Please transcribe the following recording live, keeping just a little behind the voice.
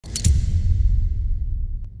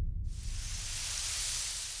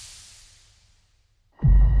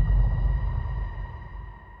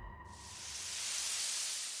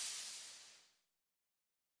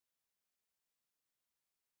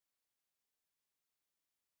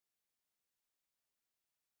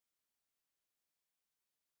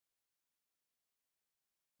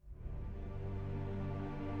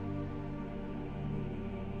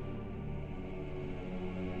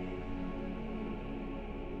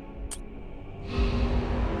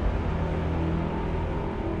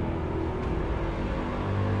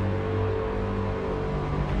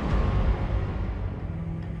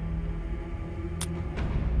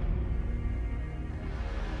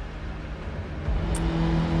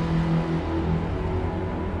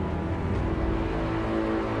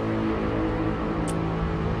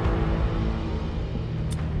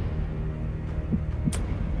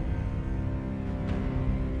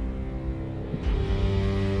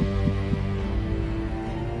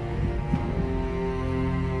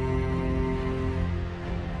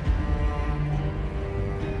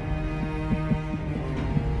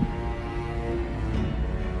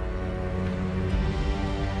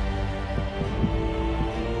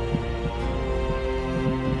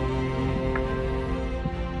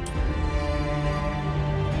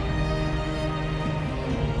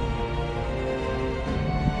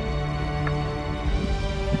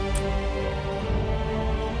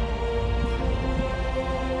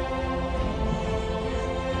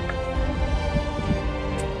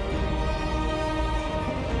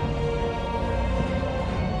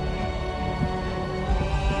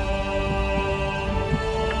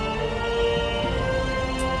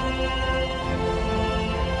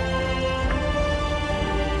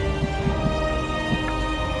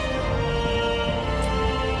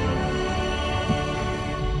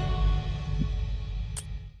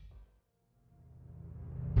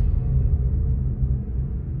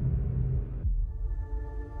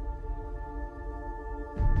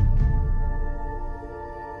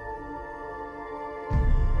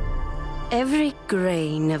Every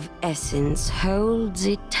grain of essence holds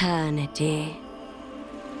eternity.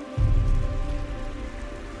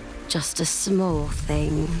 Just a small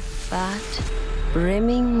thing, but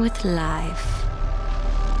brimming with life.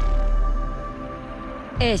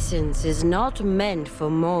 Essence is not meant for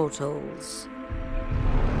mortals.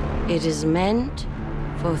 It is meant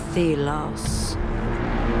for Telos,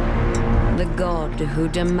 the god who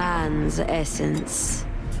demands essence.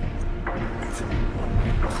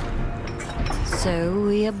 So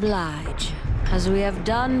we oblige, as we have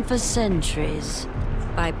done for centuries,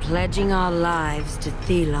 by pledging our lives to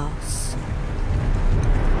Telos,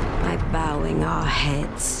 by bowing our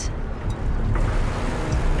heads.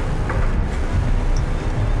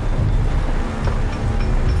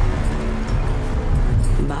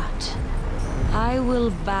 But I will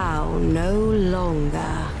bow no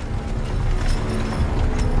longer.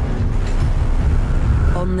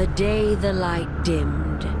 On the day the light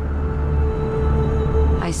dimmed,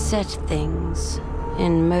 I set things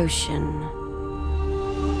in motion.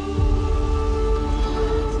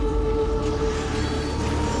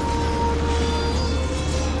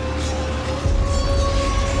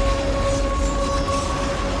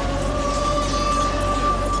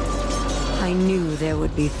 I knew there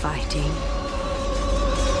would be fighting.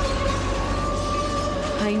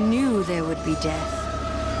 I knew there would be death.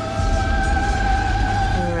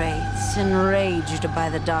 Wraiths enraged by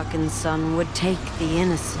the darkened sun would take the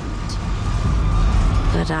innocent.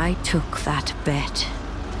 But I took that bet.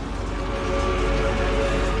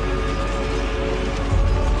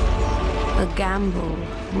 A gamble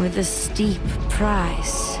with a steep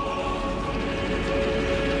price.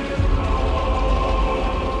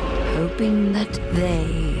 Hoping that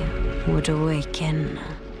they would awaken.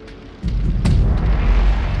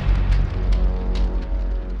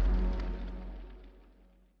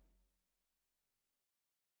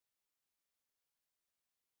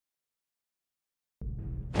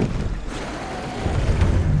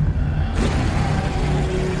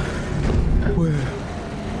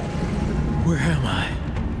 Where am I?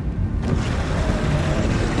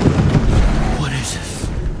 What is this?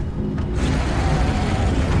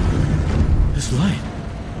 This light.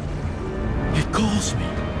 It calls me.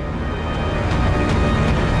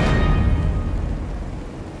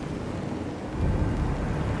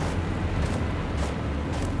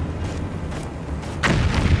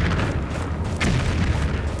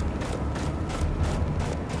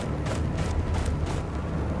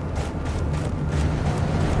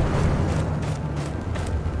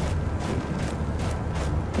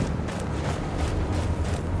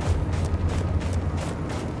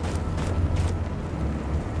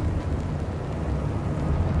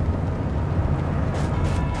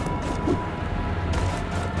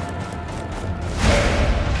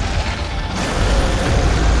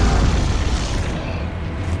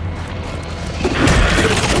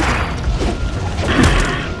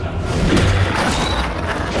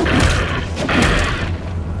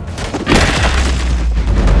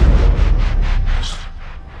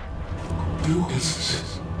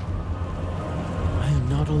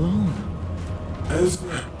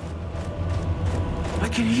 I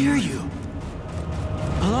can hear you.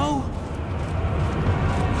 Hello?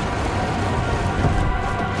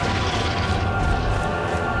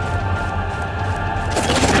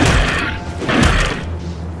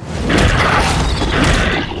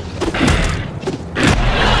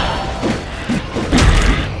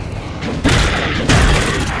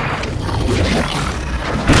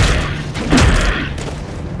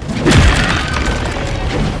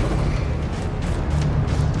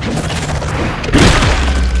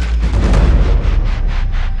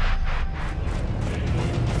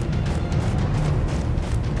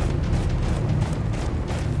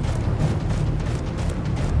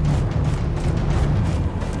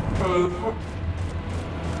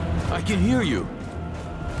 I can hear you.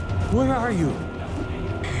 Where are you?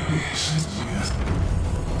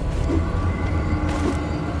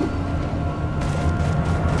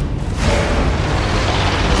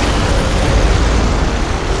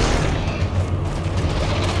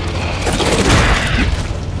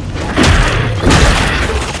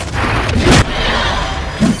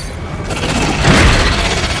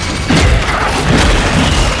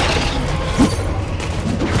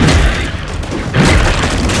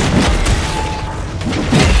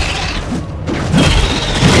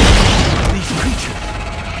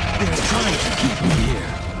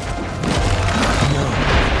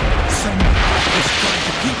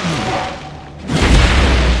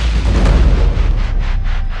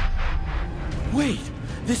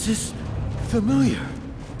 This is familiar.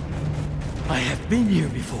 I have been here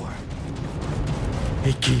before.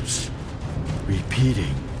 It keeps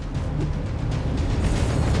Repeating.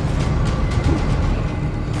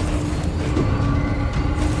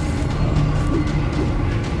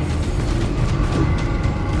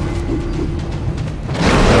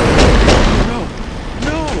 No!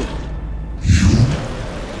 No! You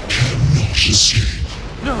cannot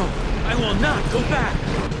escape. No! I will not go back!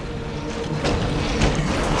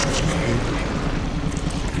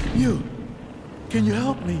 You! Can you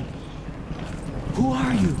help me? Who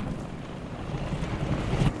are you?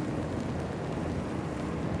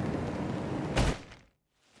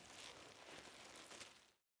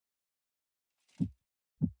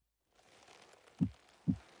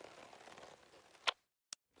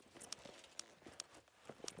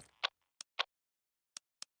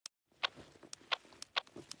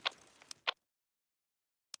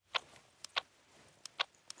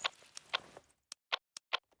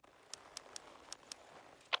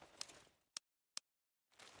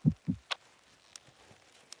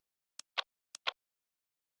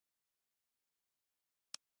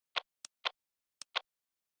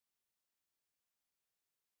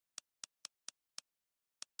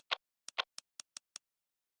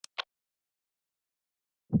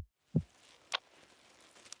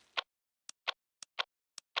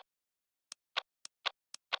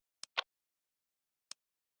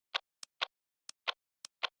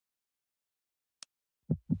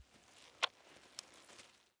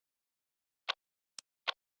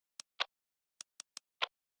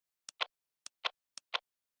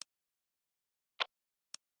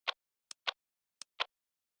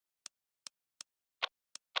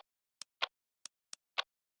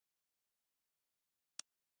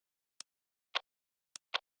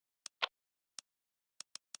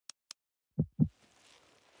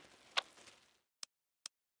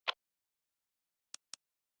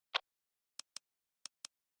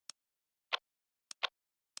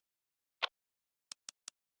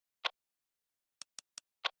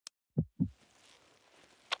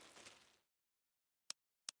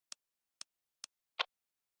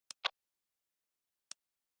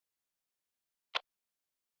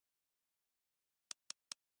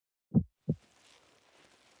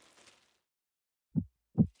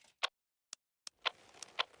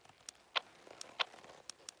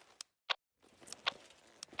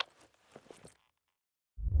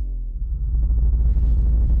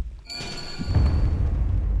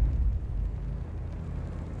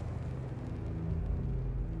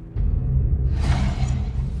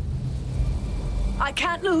 I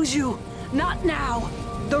can't lose you. Not now.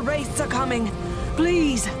 The wraiths are coming.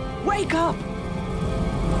 Please, wake up.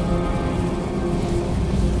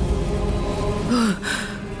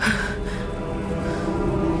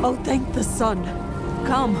 Oh, thank the sun.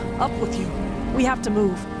 Come, up with you. We have to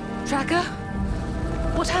move. Tracker?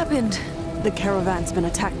 What happened? The caravan's been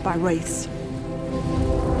attacked by wraiths.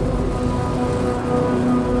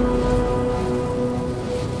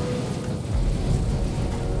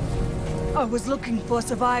 I was looking for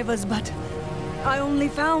survivors, but I only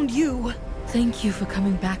found you. Thank you for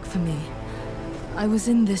coming back for me. I was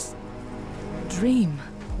in this dream.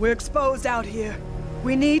 We're exposed out here.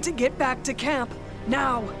 We need to get back to camp,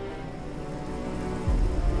 now.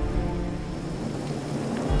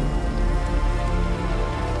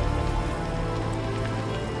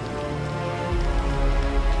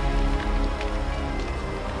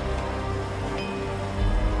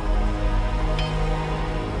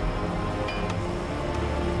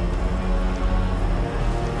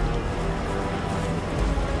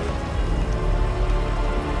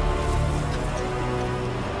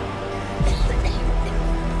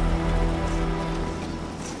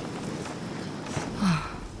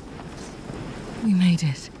 We made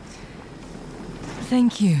it.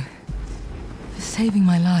 Thank you for saving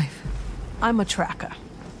my life. I'm a tracker.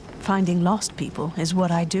 Finding lost people is what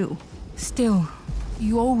I do. Still,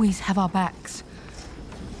 you always have our backs.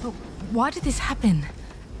 But why did this happen?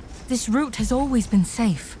 This route has always been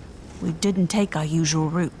safe. We didn't take our usual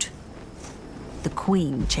route. The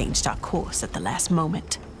Queen changed our course at the last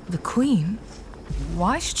moment. The Queen?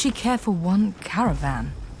 Why should she care for one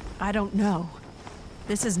caravan? I don't know.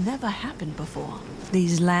 This has never happened before.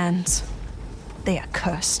 These lands, they are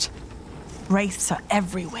cursed. Wraiths are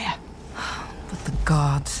everywhere. But the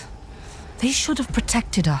gods, they should have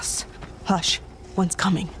protected us. Hush, one's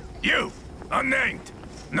coming. You! Unnamed!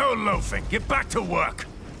 No loafing! Get back to work!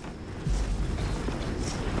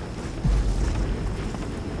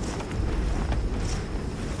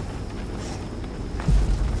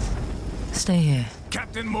 Stay here.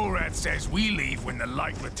 Captain Morad says we leave when the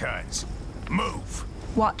light returns. Move!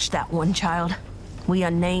 Watch that one, child. We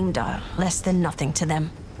unnamed are less than nothing to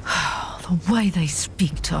them. The way they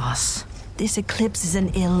speak to us. This eclipse is an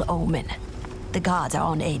ill omen. The gods are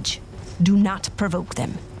on edge. Do not provoke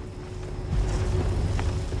them.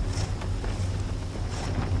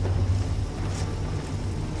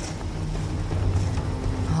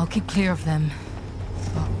 I'll keep clear of them.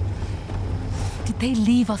 Did they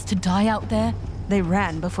leave us to die out there? They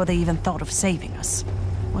ran before they even thought of saving us.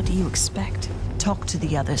 What do you expect? Talk to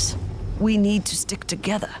the others. We need to stick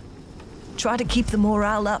together. Try to keep the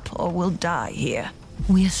morale up, or we'll die here.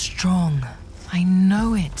 We're strong. I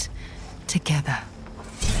know it. Together.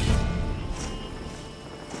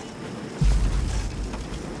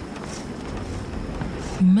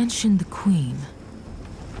 You mentioned the Queen.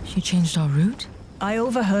 She changed our route? I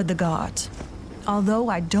overheard the guards. Although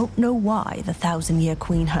I don't know why the Thousand-Year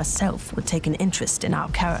Queen herself would take an interest in our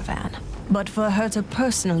caravan. But for her to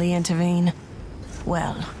personally intervene,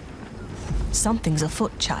 well, something's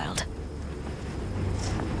afoot, child.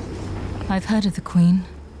 I've heard of the Queen,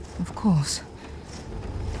 of course.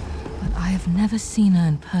 But I have never seen her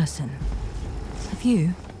in person. Have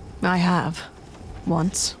you? I have.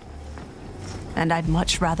 Once. And I'd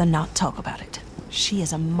much rather not talk about it. She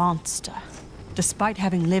is a monster. Despite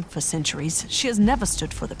having lived for centuries, she has never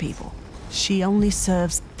stood for the people. She only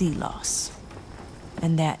serves Thelos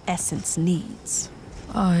and their essence needs.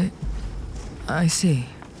 I see.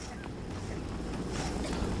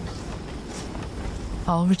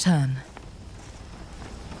 I'll return.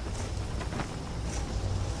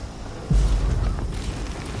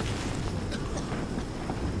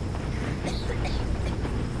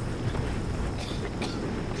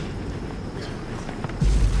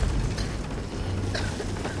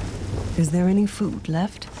 Is there any food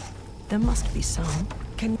left? There must be some.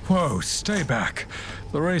 Can Whoa, stay back.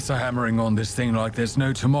 The Wraiths are hammering on this thing like there's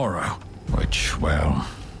no tomorrow. Which, well,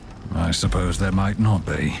 I suppose there might not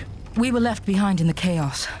be. We were left behind in the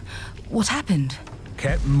chaos. What happened?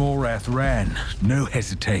 Captain Morath ran, no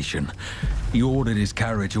hesitation. He ordered his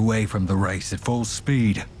carriage away from the Wraiths at full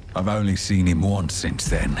speed. I've only seen him once since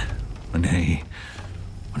then. When he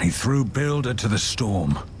threw Builder to the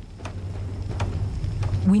storm.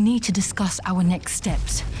 We need to discuss our next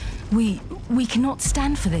steps. We cannot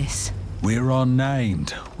stand for this. We're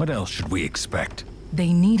unnamed. What else should we expect?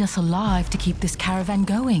 They need us alive to keep this caravan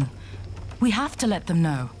going. We have to let them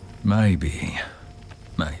know. Maybe.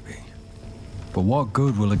 But what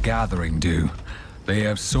good will a gathering do? They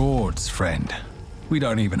have swords, friend. We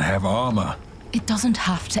don't even have armor. It doesn't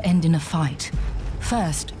have to end in a fight.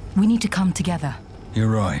 First, we need to come together.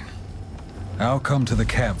 You're right. I'll come to the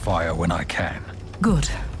campfire when I can. Good.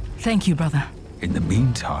 Thank you, brother. In the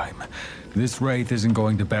meantime, this Wraith isn't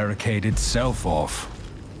going to barricade itself off.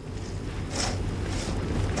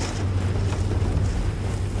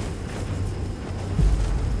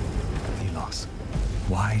 Thelos,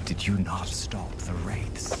 why did you not stop the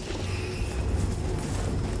Wraiths?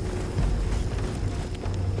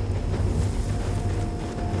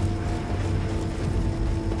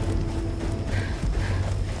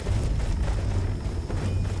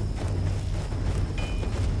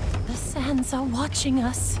 are watching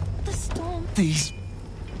us. The storm. These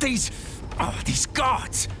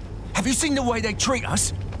guards! Have you seen the way they treat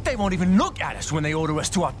us? They won't even look at us when they order us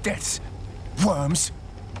to our deaths. Worms.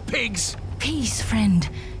 Pigs. Peace, friend.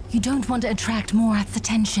 You don't want to attract Morath's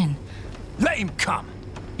attention. Let him come.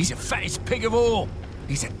 He's the fattest pig of all.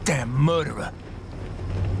 He's a damn murderer.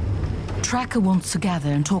 Tracker wants to gather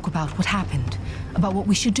and talk about what happened. About what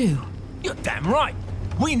we should do. You're damn right.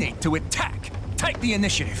 We need to attack. Take the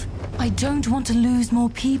initiative. I don't want to lose more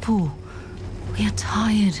people. We are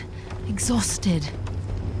tired, exhausted.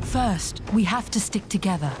 First, we have to stick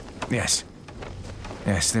together. Yes.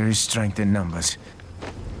 Yes, there is strength in numbers.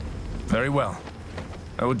 Very well.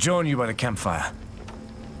 I will join you by the campfire.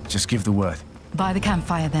 Just give the word. By the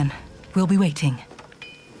campfire, then. We'll be waiting.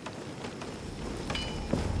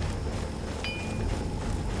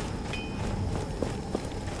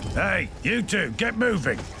 Hey, you two, get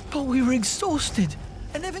moving. But we were exhausted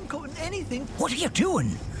and haven't gotten anything. What are you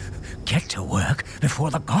doing? Get to work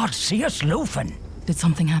before the gods see us loafing. Did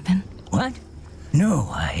something happen? What?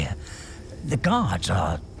 No, the gods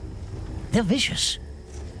are... they're vicious.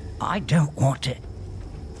 I don't want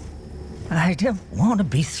to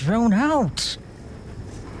be thrown out.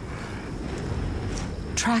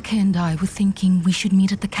 Tracker and I were thinking we should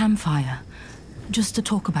meet at the campfire. Just to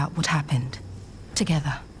talk about what happened.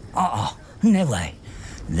 Together. Oh, no way.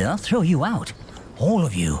 They'll throw you out. All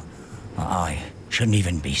of you. I shouldn't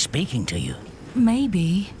even be speaking to you.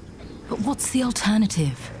 Maybe. But what's the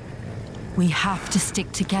alternative? We have to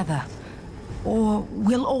stick together. Or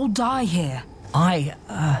we'll all die here.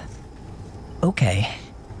 Okay.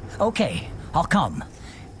 Okay, I'll come.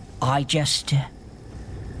 I just...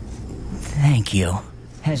 thank you.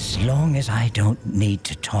 As long as I don't need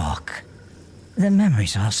to talk. The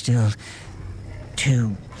memories are still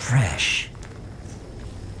too fresh.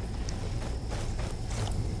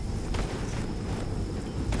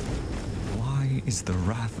 Why is the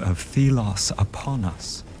wrath of Thelos upon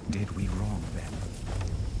us? Did we wrong them?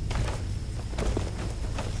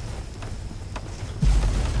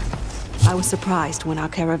 I was surprised when our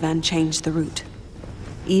caravan changed the route.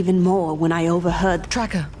 Even more when I overheard...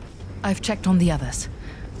 Tracker, I've checked on the others.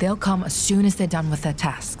 They'll come as soon as they're done with their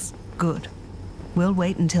tasks. Good. We'll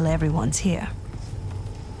wait until everyone's here.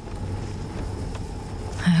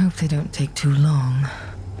 I hope they don't take too long.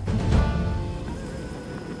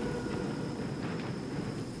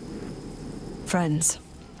 Friends,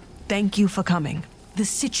 thank you for coming. The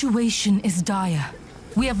situation is dire.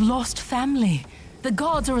 We have lost family. The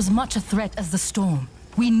gods are as much a threat as the storm.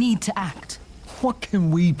 We need to act. What can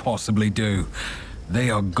we possibly do? They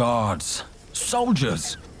are guards,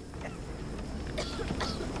 soldiers.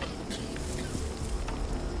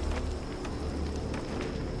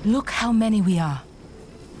 Look how many we are.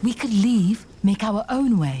 We could leave, make our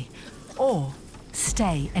own way, or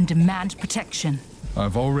stay and demand protection.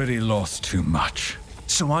 I've already lost too much.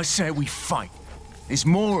 So I say we fight. There's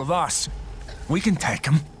more of us. We can take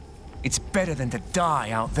them. It's better than to die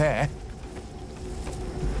out there.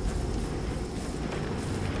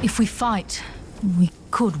 If we fight, we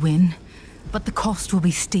could win, but the cost will be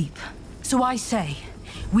steep. So I say,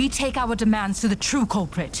 we take our demands to the true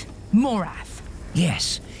culprit, Morath.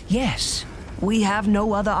 Yes, yes. We have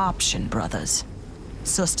no other option, brothers.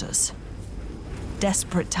 Sisters.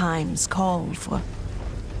 Desperate times call for...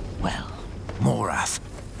 well... Morath.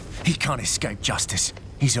 He can't escape justice.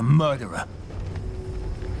 He's a murderer.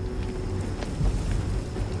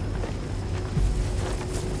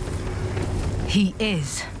 He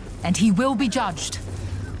is, and he will be judged.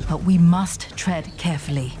 But we must tread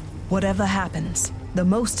carefully. Whatever happens, the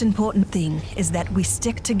most important thing is that we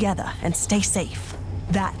stick together and stay safe.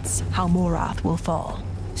 That's how Morath will fall.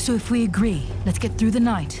 So if we agree, let's get through the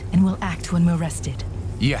night, and we'll act when we're rested.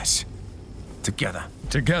 Yes. Together.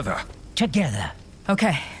 Together. Together.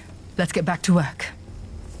 Okay, let's get back to work.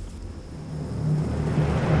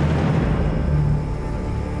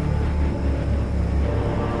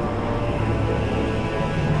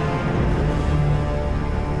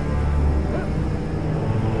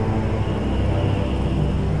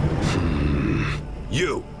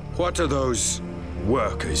 You, what are those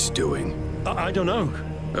workers doing? I don't know.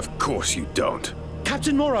 Of course you don't.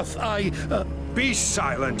 Captain Morath, Be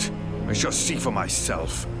silent. I shall see for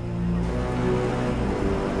myself.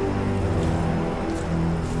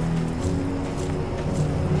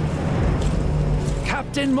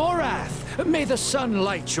 Captain Morath, may the sun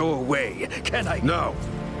light your way. Can I... No.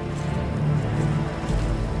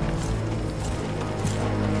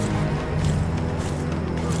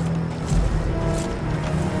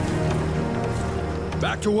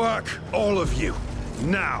 Back to work, all of you.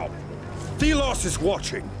 Now. Thelos is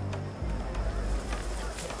watching.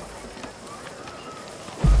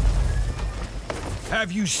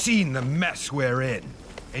 Have you seen the mess we're in?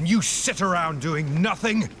 And you sit around doing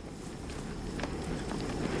nothing?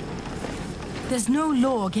 There's no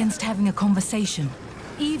law against having a conversation,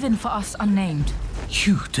 even for us unnamed.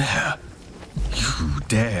 You dare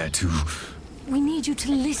to... We need you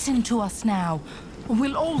to listen to us now, or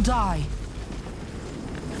we'll all die.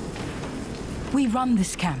 We run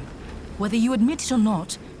this camp. Whether you admit it or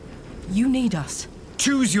not, you need us.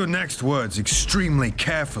 Choose your next words extremely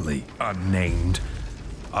carefully, unnamed.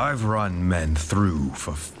 I've run men through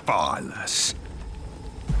for far less.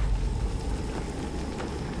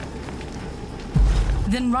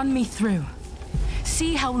 Then run me through.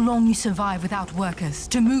 See how long you survive without workers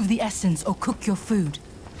to move the essence or cook your food.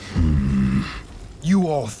 You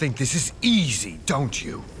all think this is easy, don't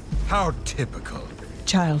you? How typical.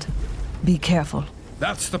 Child, be careful.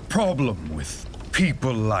 That's the problem with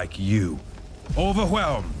people like you.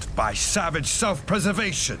 Overwhelmed by savage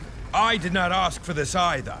self-preservation. I did not ask for this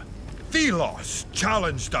either. Thelos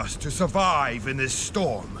challenged us to survive in this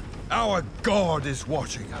storm. Our god is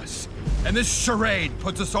watching us, and this charade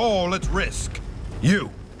puts us all at risk. You,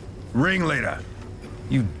 ringleader,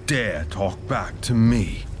 you dare talk back to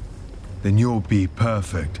me? Then you'll be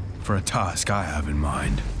perfect for a task I have in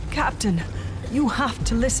mind. Captain, you have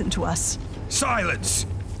to listen to us. Silence!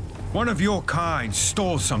 One of your kind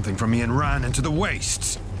stole something from me and ran into the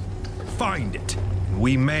wastes. Find it.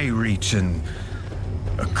 We may reach an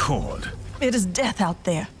accord. It is death out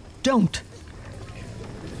there. Don't.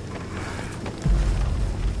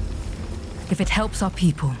 If it helps our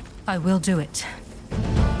people, I will do it.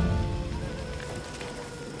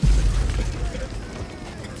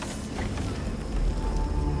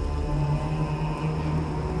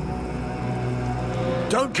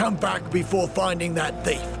 Don't come back before finding that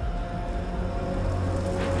thief.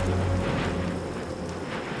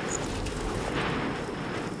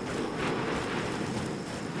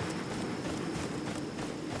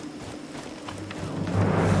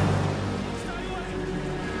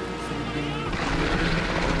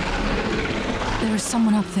 There is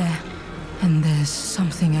someone up there, and there's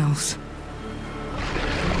something else.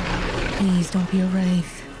 Please don't be a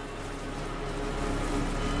wraith.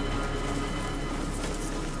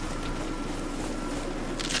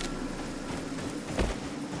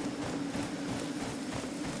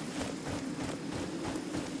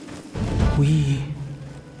 We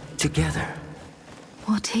together.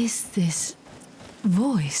 What is this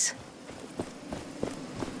voice?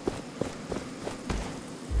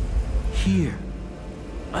 Here.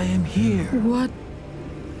 I am here. What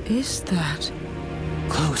is that?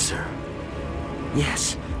 Closer.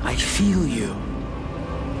 Yes, I feel you.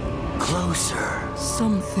 Closer.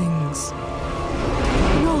 Something's...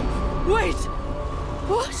 No, wait!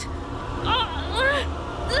 What?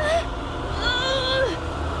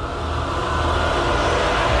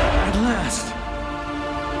 At last.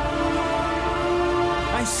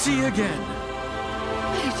 I see again.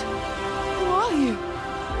 Wait, who are you?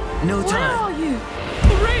 No time. Where are you?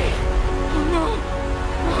 Ray! Oh no!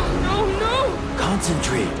 Oh no!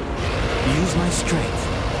 Concentrate. Use my strength.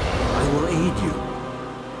 I will aid you.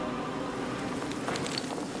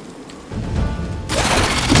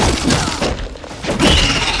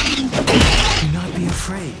 Do not be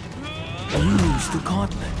afraid. Use the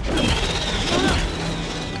gauntlet.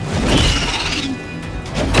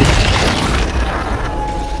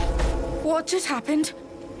 What just happened?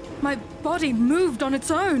 My body moved on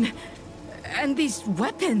its own. And these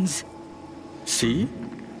weapons. See?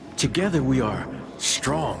 Together we are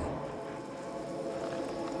strong.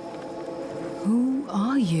 Who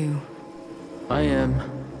are you? I am...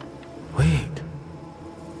 Wait.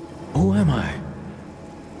 Who am I?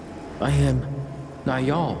 I am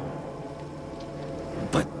Nayal.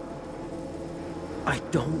 But... I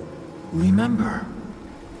don't remember.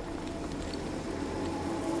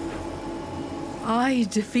 I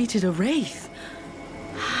defeated a wraith.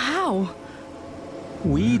 How?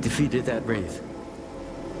 We defeated that wraith.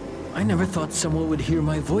 I never thought someone would hear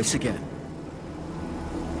my voice again.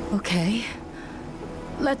 Okay.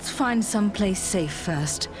 Let's find some place safe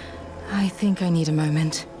first. I think I need a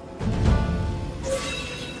moment.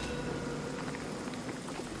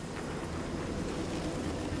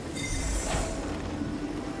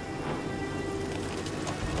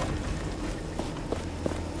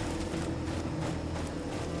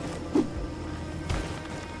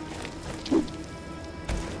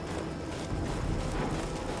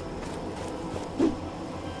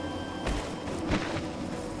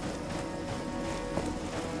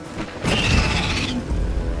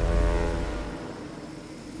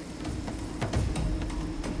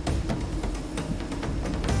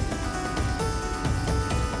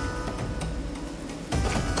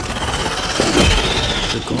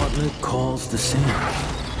 Calls the sand.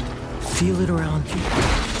 Feel it around you.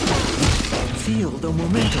 Feel the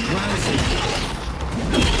momentum rising.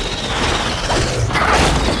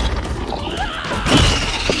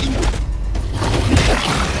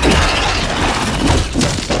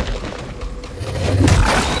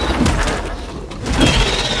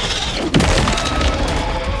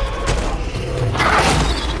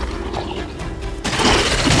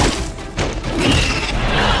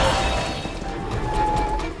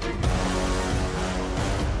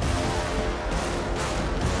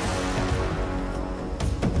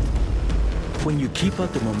 When you keep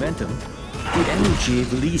up the momentum, the energy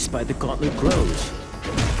released by the gauntlet grows.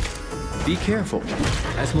 Be careful,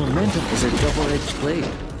 as momentum is a double-edged blade.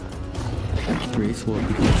 Wraiths will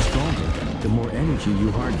become stronger the more energy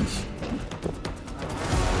you harness.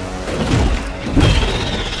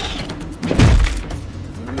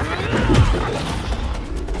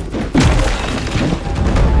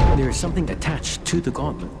 There is something attached to the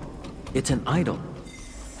gauntlet. It's an idol.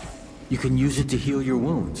 You can use it to heal your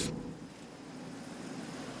wounds.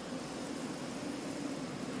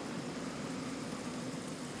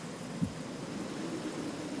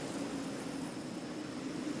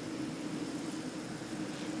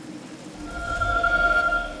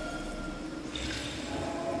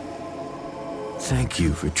 Thank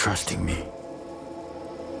you for trusting me.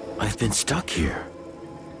 I've been stuck here.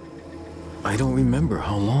 I don't remember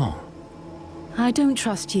how long. I don't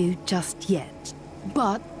trust you just yet.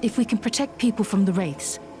 But if we can protect people from the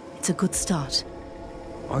wraiths, it's a good start.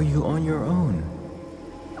 Are you on your own?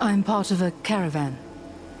 I'm part of a caravan.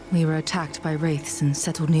 We were attacked by wraiths and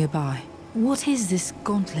settled nearby. What is this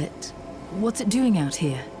gauntlet? What's it doing out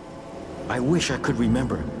here? I wish I could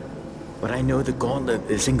remember, but I know the gauntlet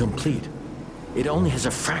is incomplete. It only has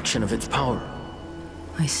a fraction of its power.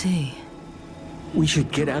 I see. We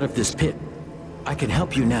should get out of this pit. I can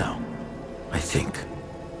help you now, I think.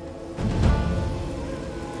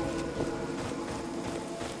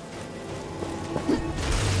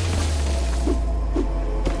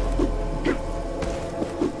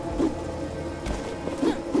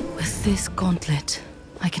 With this gauntlet,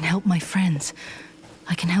 I can help my friends.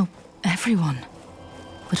 I can help everyone.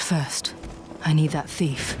 But first, I need that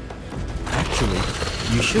thief. Actually,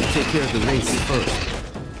 you should take care of the race first.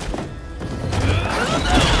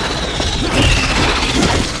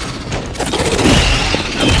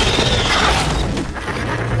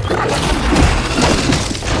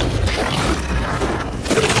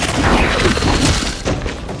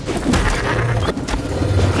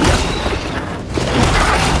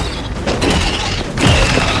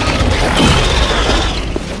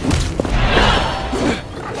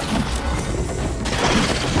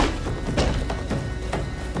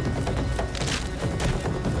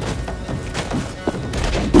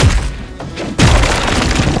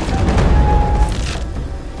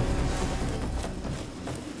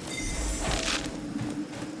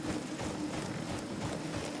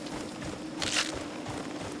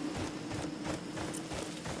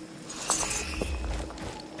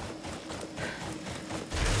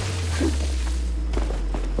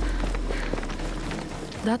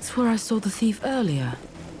 That's where I saw the thief earlier.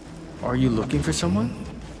 Are you looking for someone?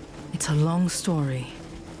 It's a long story.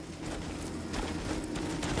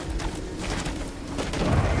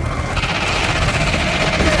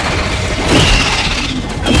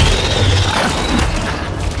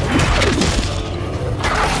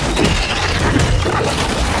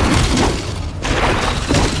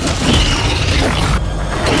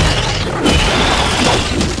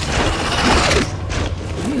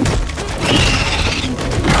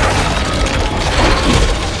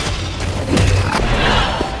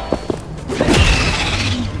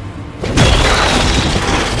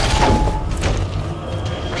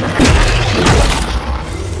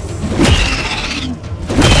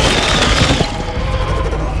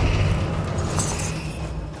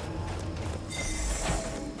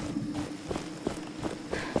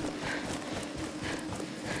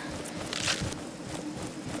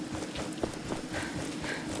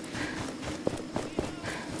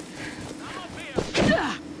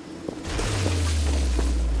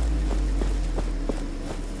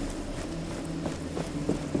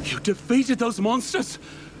 Defeated those monsters?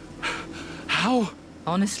 How?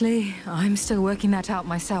 Honestly, I'm still working that out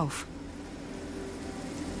myself.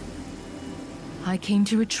 I came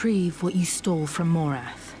to retrieve what you stole from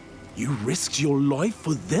Morath. You risked your life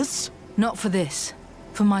for this? Not for this.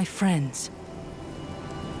 For my friends.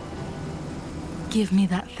 Give me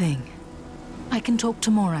that thing. I can talk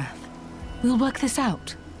to Morath. We'll work this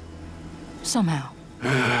out. Somehow.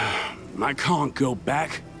 I can't go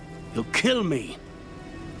back. He'll kill me.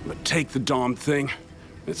 But take the darn thing.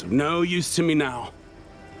 It's of no use to me now.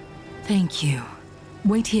 Thank you.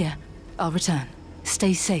 Wait here. I'll return.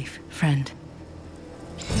 Stay safe, friend.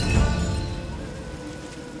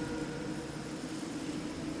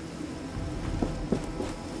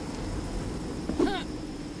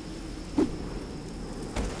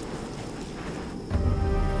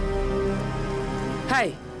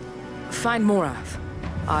 Hey! Find Morath.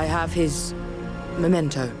 I have his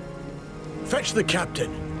memento. Fetch the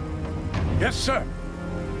captain. Yes, sir.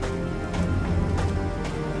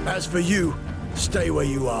 As for you, stay where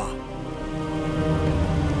you are.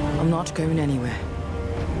 I'm not going anywhere.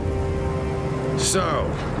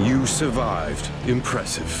 So, you survived.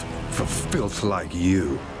 Impressive. For filth like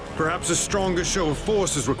you. Perhaps a stronger show of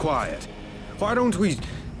force is required. Why don't we...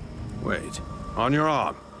 Wait. On your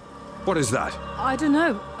arm. What is that? I don't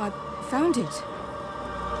know. I found it.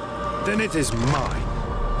 Then it is mine.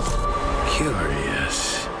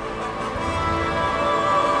 Curious.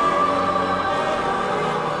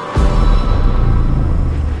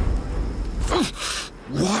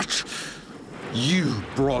 What? You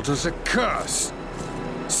brought us a curse.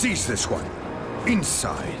 Seize this one.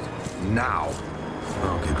 Inside. Now.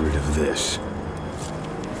 I'll get rid of this.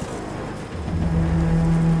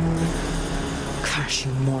 Curse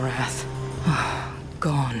you, Morath.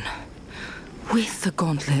 Gone. With the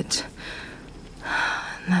gauntlet.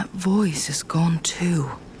 And that voice is gone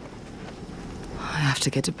too. I have to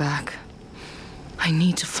get it back. I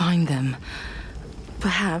need to find them.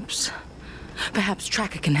 Perhaps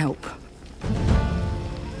Tracker can help.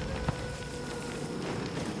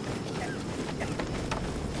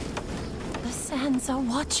 The sands are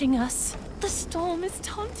watching us. The storm is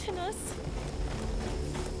taunting us.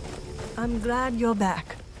 I'm glad you're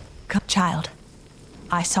back. Child,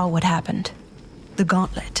 I saw what happened. The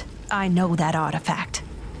gauntlet. I know that artifact.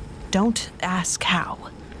 Don't ask how,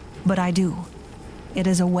 but I do. It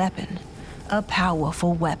is a weapon. A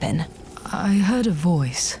powerful weapon. I heard a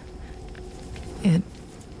voice. It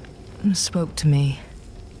spoke to me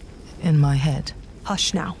in my head.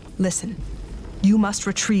 Hush now. Listen. You must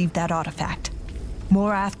retrieve that artifact.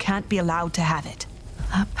 Morath can't be allowed to have it.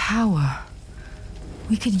 That power.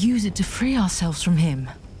 We could use it to free ourselves from him.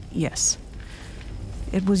 Yes.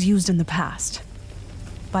 It was used in the past.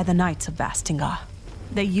 By the Knights of Vastingar.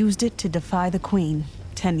 They used it to defy the Queen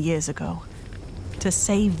 10 years ago. To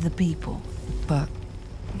save the people. But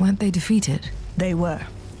weren't they defeated? They were.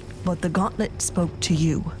 But the gauntlet spoke to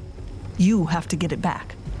you. You have to get it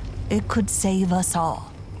back. It could save us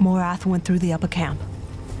all. Morath went through the upper camp.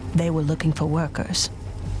 They were looking for workers.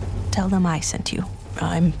 Tell them I sent you.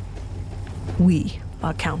 We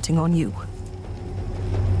are counting on you.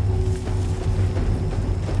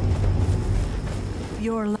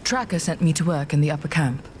 Your tracker sent me to work in the upper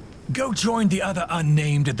camp. Go join the other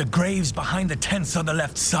unnamed at the graves behind the tents on the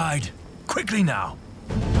left side. Quickly now.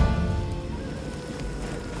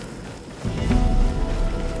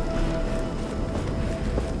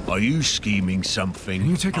 Are you scheming something? Can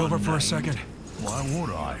you take over for a second? Why would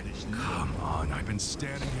I? Come on, I've been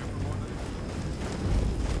standing here for more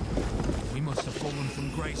than... We must have fallen from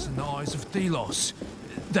grace in the eyes of Thelos.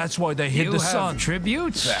 That's why they hid the sun.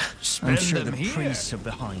 Tributes? Spend I'm sure them the here. priests are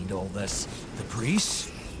behind all this. The priests?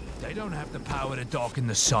 They don't have the power to darken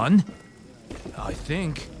the sun. I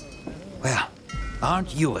think. Well,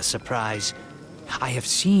 aren't you a surprise? I have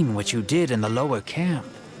seen what you did in the lower camp.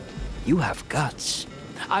 You have guts.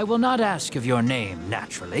 I will not ask of your name,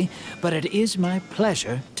 naturally, but it is my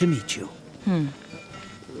pleasure to meet you.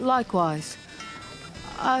 Likewise.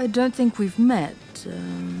 I don't think we've met.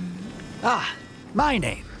 My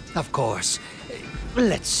name, of course.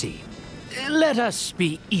 Let's see. Let us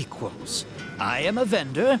be equals. I am a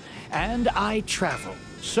vendor, and I travel.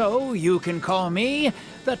 So you can call me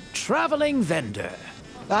the Traveling Vendor.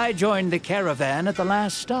 I joined the caravan at the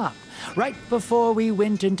last stop, right before we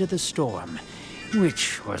went into the storm,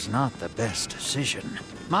 which was not the best decision.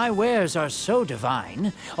 My wares are so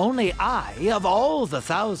divine, only I, of all the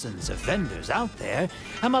thousands of vendors out there,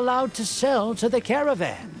 am allowed to sell to the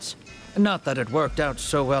caravans. Not that it worked out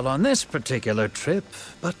so well on this particular trip,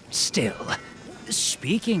 but still.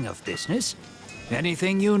 Speaking of business,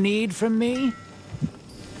 anything you need from me?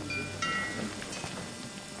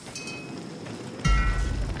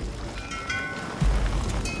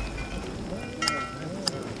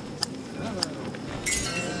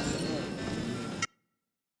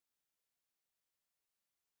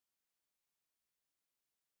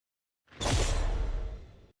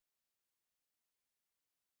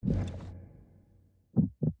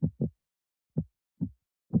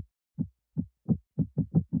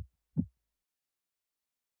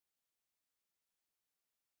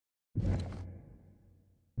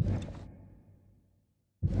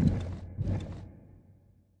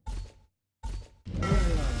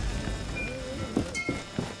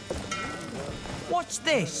 What's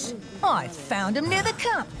this? I found him near the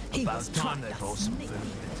camp. He was trying to...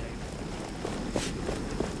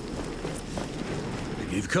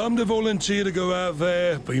 If you've come to volunteer to go out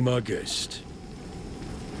there, be my guest.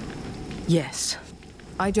 Yes.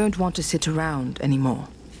 I don't want to sit around anymore.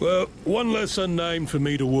 Well, one less unnamed for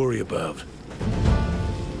me to worry about.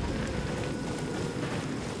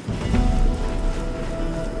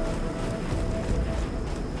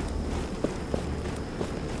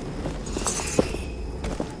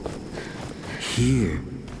 Here.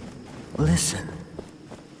 Listen.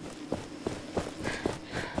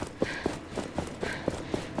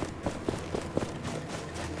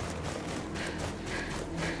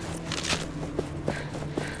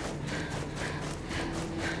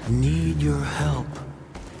 Need your help.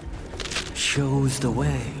 Shows the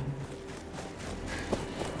way.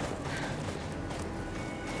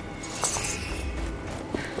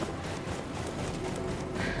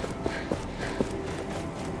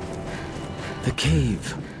 The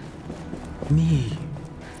cave. Me.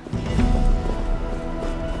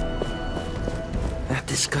 That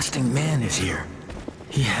disgusting man is here.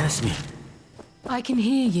 He has me. I can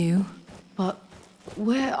hear you, but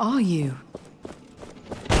where are you?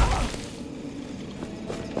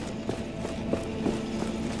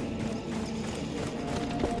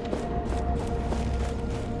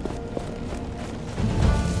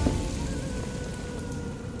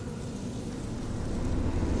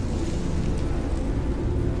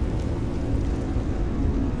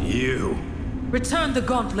 You. Return the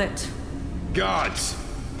gauntlet! Gods!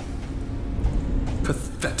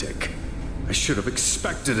 Pathetic. I should have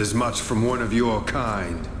expected as much from one of your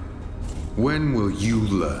kind. When will you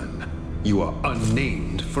learn? You are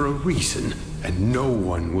unnamed for a reason, and no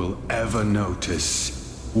one will ever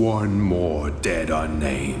notice. One more dead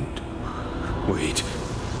unnamed. Wait.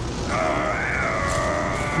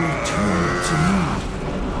 Return to me.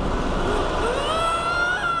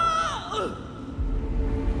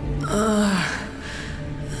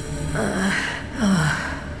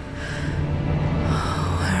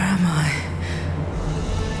 Where am I?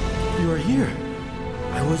 You are here.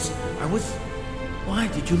 I was... Why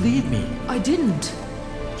did you leave me? I didn't.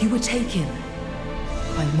 You were taken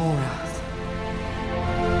by Morath.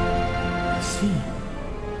 I see.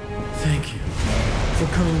 Thank you for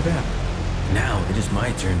coming back. Now it is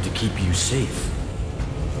my turn to keep you safe.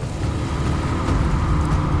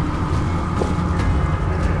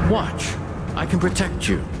 Watch. I can protect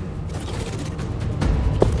you.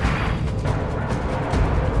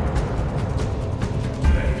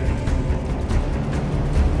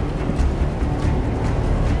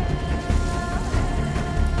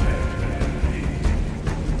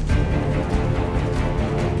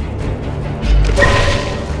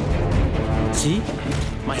 See?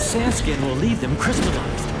 My sand skin will leave them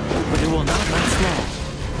crystallized, but it will not last long.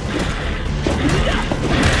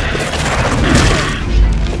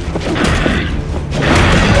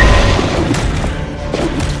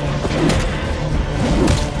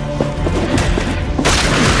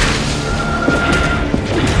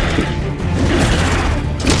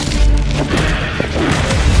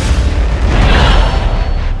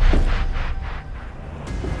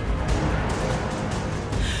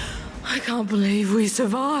 I can't believe we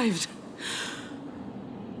survived.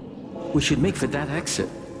 We should make for that exit.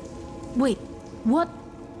 Wait, what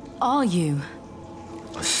are you?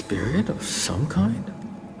 A spirit of some kind?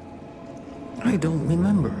 I don't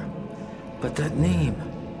remember. But that name,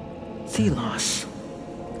 Thelos.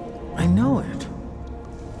 I know it.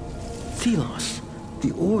 Thelos,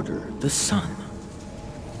 the order, the sun.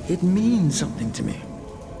 It means something to me.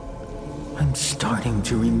 I'm starting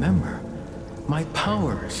to remember my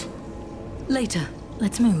powers. Later,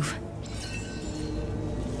 let's move.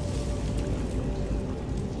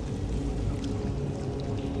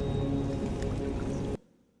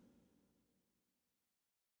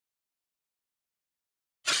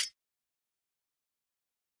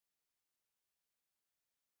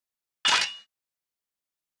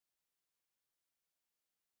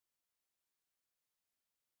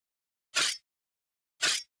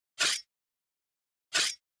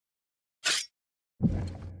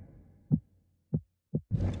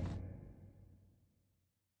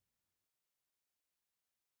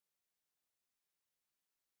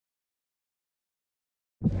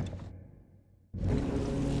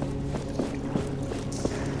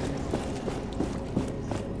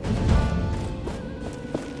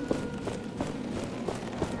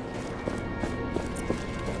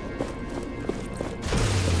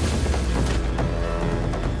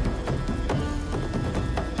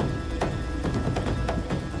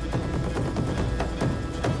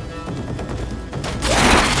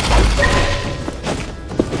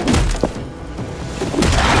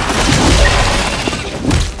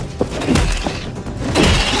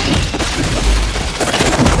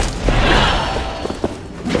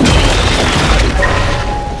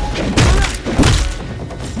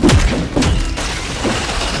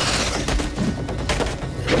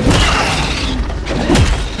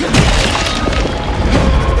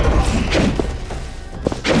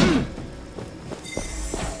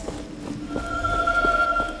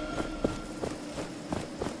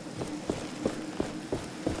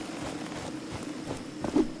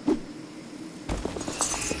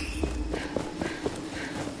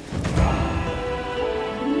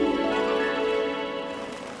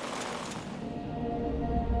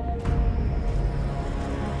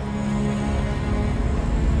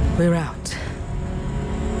 We're out.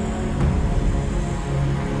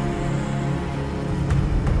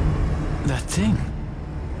 That thing.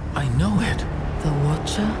 I know it. The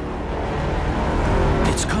Watcher?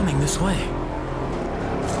 It's coming this way.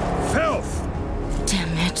 Filth!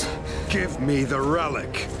 Damn it. Give me the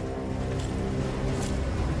relic.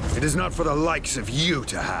 It is not for the likes of you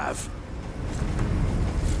to have.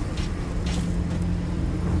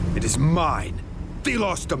 It is mine.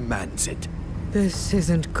 Thelos demands it. This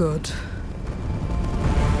isn't good.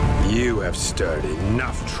 You have stirred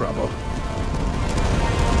enough trouble.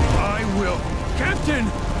 I will... Captain!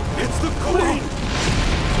 It's the Queen!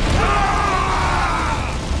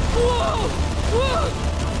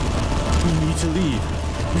 We need to leave.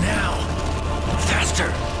 Now! Faster!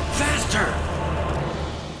 Faster!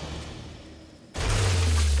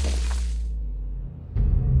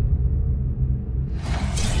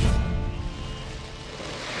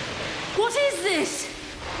 What is this?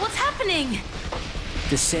 What's happening?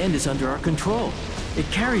 The sand is under our control. It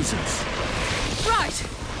carries us. Right.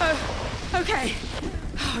 Oh, okay.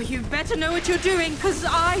 Oh, you better know what you're doing, because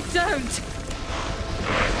I don't.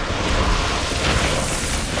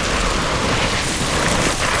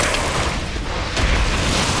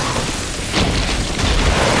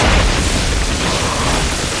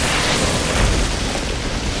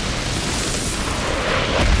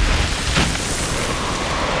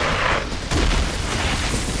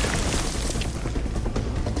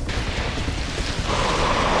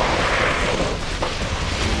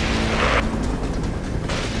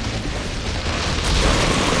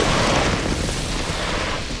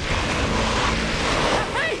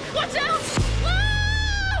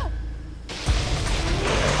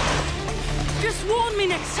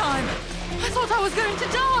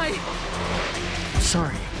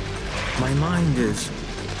 Sorry. My mind is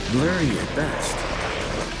blurry at best.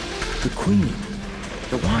 The Queen,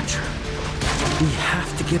 the Watcher. We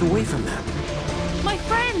have to get away from them. My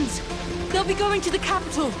friends! They'll be going to the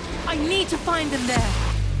capital. I need to find them there.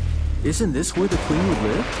 Isn't this where the Queen would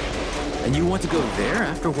live? And you want to go there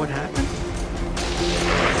after what happened?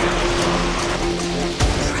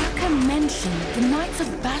 Tracker mentioned the Knights of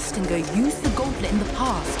Bastingar used the gauntlet in the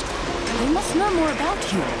past. They must know more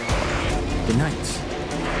about you. The Knights.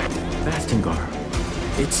 Bastingar.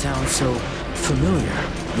 It sounds so familiar,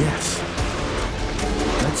 yes.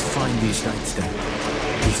 Let's find these Knights then.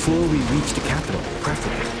 Before we reach the capital,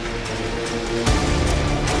 preferably.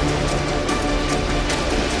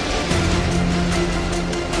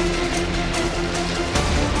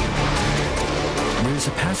 There's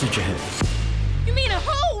a passage ahead. You mean a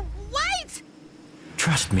hole? Wait!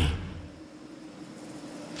 Trust me.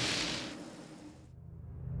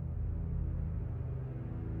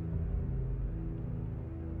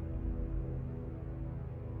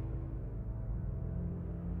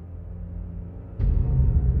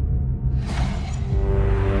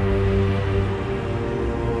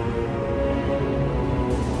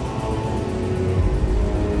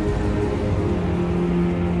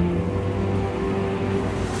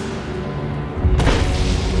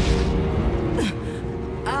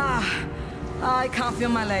 I can't feel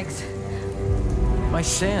my legs. My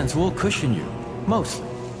sands will cushion you, mostly.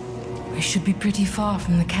 We should be pretty far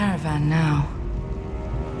from the caravan now.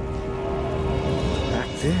 Back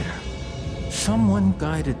there, someone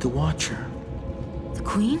guided the Watcher. The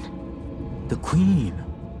Queen? The Queen.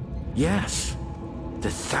 Yes, the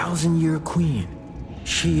 1,000-year Queen.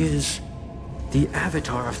 She is the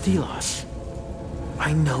avatar of Thelos.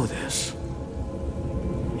 I know this.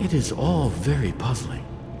 It is all very puzzling.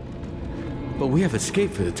 But we have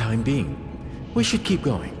escaped for the time being. We should keep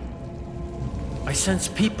going. I sense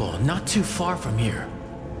people not too far from here.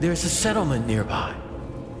 There's a settlement nearby.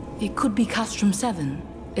 It could be Castrum 7.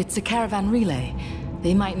 It's a caravan relay.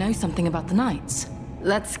 They might know something about the Knights.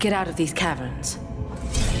 Let's get out of these caverns.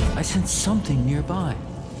 I sense something nearby.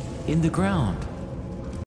 In the ground.